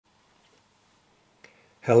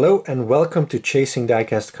Hello and welcome to Chasing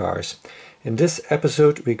Diecast Cars. In this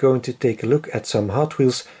episode we're going to take a look at some Hot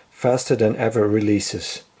Wheels Faster Than Ever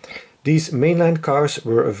releases. These mainline cars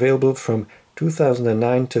were available from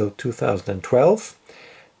 2009 till 2012.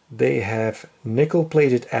 They have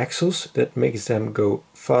nickel-plated axles that makes them go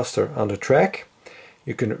faster on the track.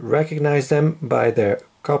 You can recognize them by their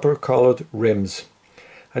copper-colored rims.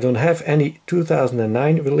 I don't have any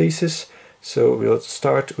 2009 releases, so we'll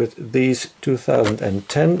start with these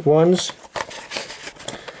 2010 ones.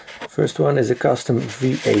 First one is a custom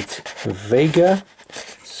V8 Vega.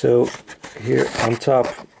 So here on top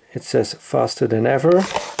it says Faster Than Ever.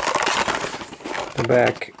 The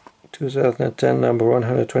back 2010 number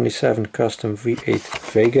 127 custom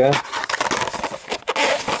V8 Vega.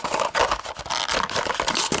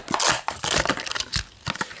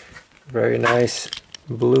 Very nice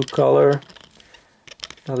blue color.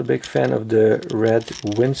 Not a big fan of the red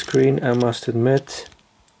windscreen, I must admit.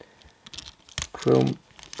 Chrome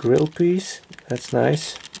grille piece, that's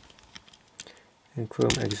nice. And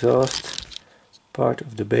chrome exhaust, part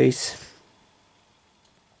of the base.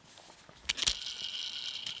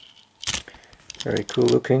 Very cool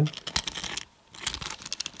looking.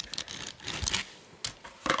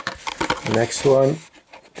 Next one,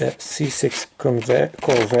 the C6 Corvette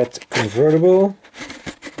convertible.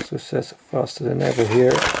 Also says Faster Than Ever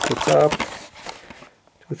here at the top.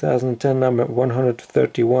 2010 number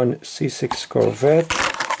 131 C6 Corvette.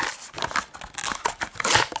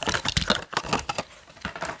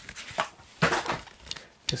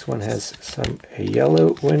 This one has some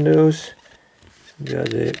yellow windows.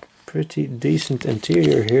 Got a pretty decent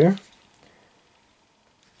interior here.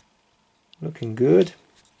 Looking good.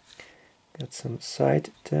 Got some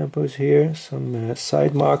side tampos here, some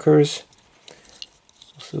side markers.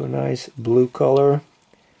 Also a nice blue color.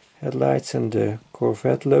 Headlights and the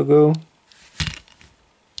Corvette logo.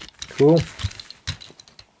 Cool.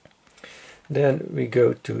 Then we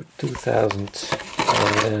go to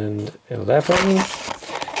 2011.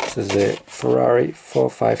 This is the Ferrari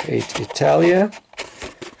 458 Italia.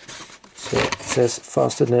 So it says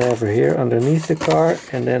Faster Than Ever here underneath the car,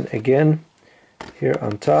 and then again here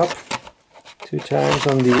on top. 2 times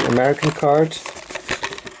on the American card.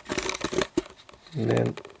 And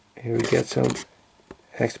then here we get some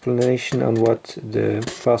explanation on what the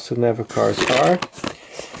Faster Than Ever cars are.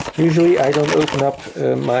 Usually I don't open up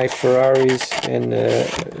my Ferraris in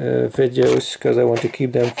videos because I want to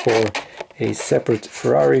keep them for a separate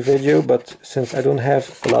Ferrari video, but since I don't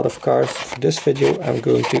have a lot of cars for this video, I'm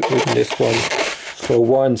going to open this one for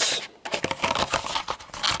once.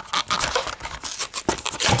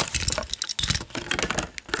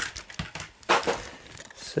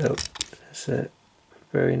 So it's a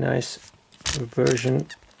very nice version.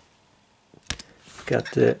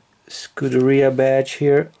 Got the Scuderia badge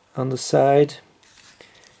here on the side.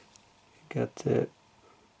 Got the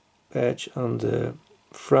badge on the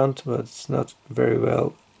front, but it's not very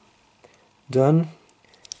well done.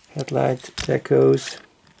 Headlight decos,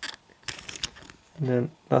 and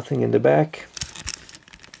then nothing in the back.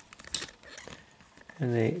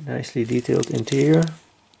 And a nicely detailed interior.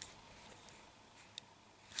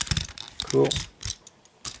 Cool.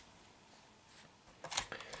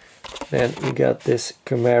 Then we got this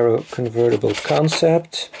Camaro convertible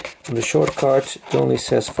concept. On the short card it only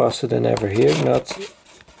says Faster Than Ever here, not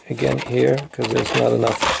again here, because there's not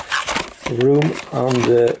enough room on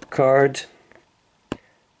the card.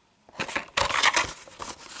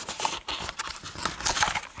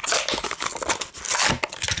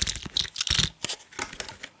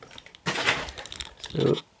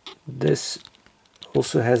 So this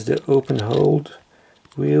also has the open hold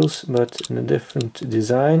wheels, but in a different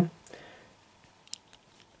design.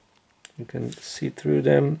 You can see through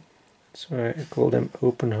them, that's why I call them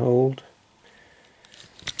open hold.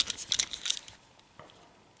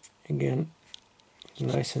 Again,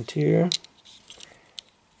 nice interior.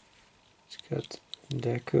 It's got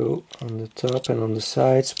deco on the top and on the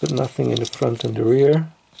sides, but nothing in the front and the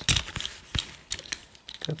rear.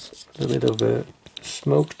 Got a little bit of a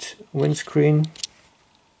smoked windscreen.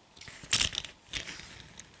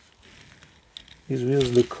 These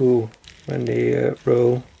wheels look cool when they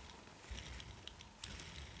roll.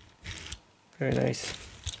 Very nice.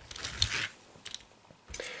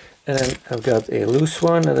 And then I've got a loose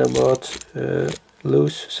one that I bought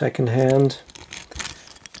loose, second hand.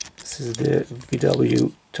 This is the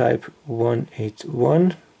VW Type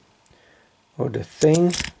 181, or the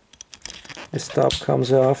Thing. This top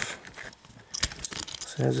comes off.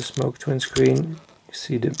 So it has a smoked windscreen. You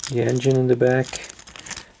see the engine in the back.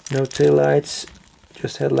 No tail lights,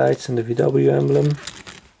 just headlights and the VW emblem.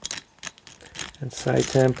 and side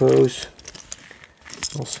tampos.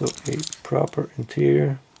 Also a proper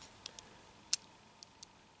interior.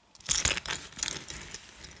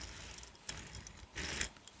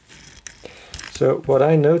 So what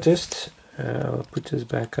I noticed, I'll put this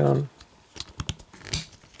back on.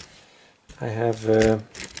 I have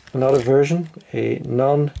another version, a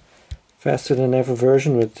non-faster than ever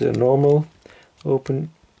version with the normal open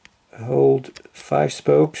hold 5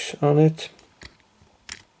 spokes on it.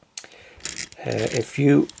 If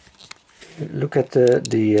you look at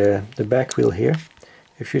the back wheel here,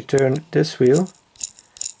 if you turn this wheel,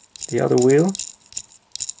 the other wheel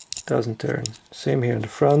doesn't turn. Same here in the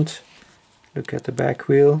front. Look at the back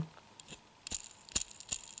wheel,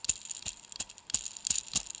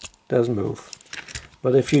 doesn't move.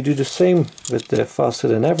 But if you do the same with the faster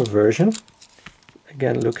than ever version,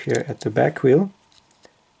 again look here at the back wheel,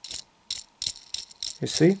 you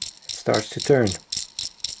see, it starts to turn.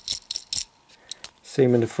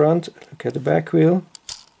 Same in the front, look at the back wheel,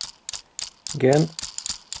 again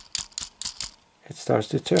it starts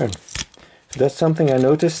to turn. So that's something I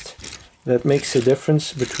noticed that makes a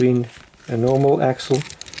difference between a normal axle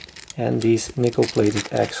and these nickel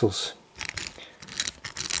plated axles.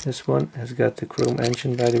 This one has got the chrome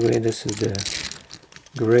engine, by the way. This is the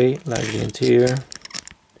gray, like the interior.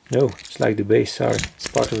 No, it's like the base, sorry, it's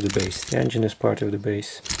part of the base. The engine is part of the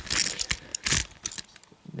base.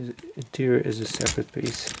 The interior is a separate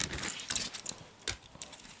piece.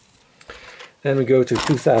 Then we go to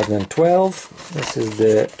 2012. This is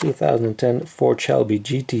the 2010 Ford Shelby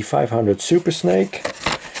GT 500 Super Snake.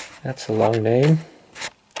 That's a long name.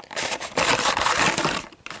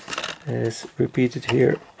 It is repeated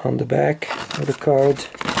here on the back of the card.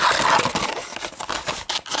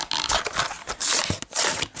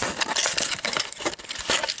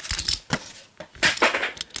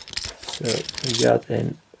 So we got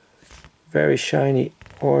a very shiny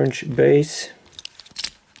orange base.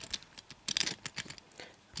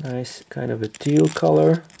 Nice kind of a teal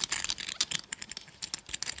color.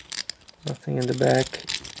 Nothing in the back,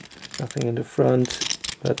 nothing in the front,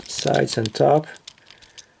 but sides and top.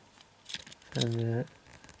 And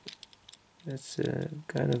it's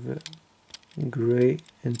kind of a gray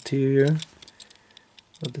interior,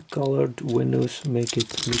 but the colored windows make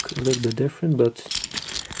it look a little bit different, but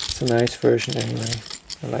it's a nice version anyway.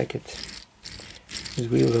 I like it. These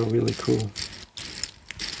wheels are really cool.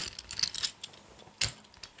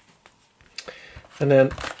 And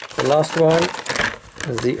then the last one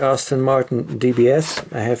is the Aston Martin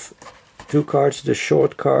DBS. I have 2 cards, the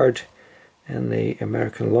short card and the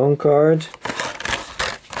American long card.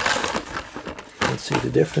 You can see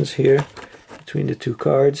the difference here between the 2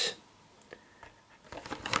 cards.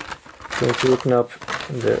 I'm going to open up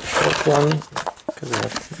the short one because I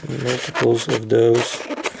have multiples of those.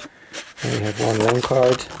 And we have 1 long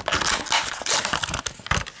card.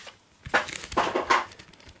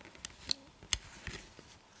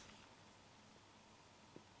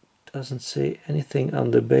 Doesn't say anything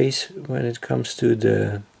on the base when it comes to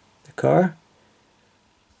the car.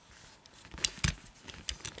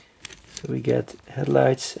 So we get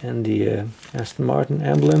headlights and the Aston Martin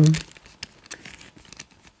emblem.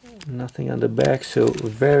 Nothing on the back, so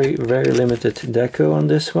very limited deco on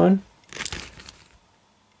this one.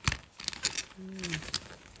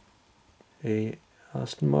 A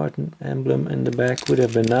Aston Martin emblem in the back would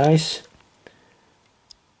have been nice,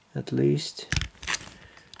 at least.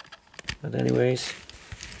 But anyways,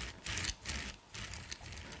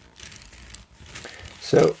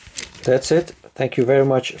 so that's it. Thank you very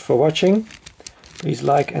much for watching. Please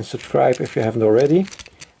like and subscribe if you haven't already.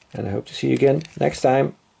 And I hope to see you again next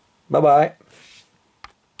time. Bye bye.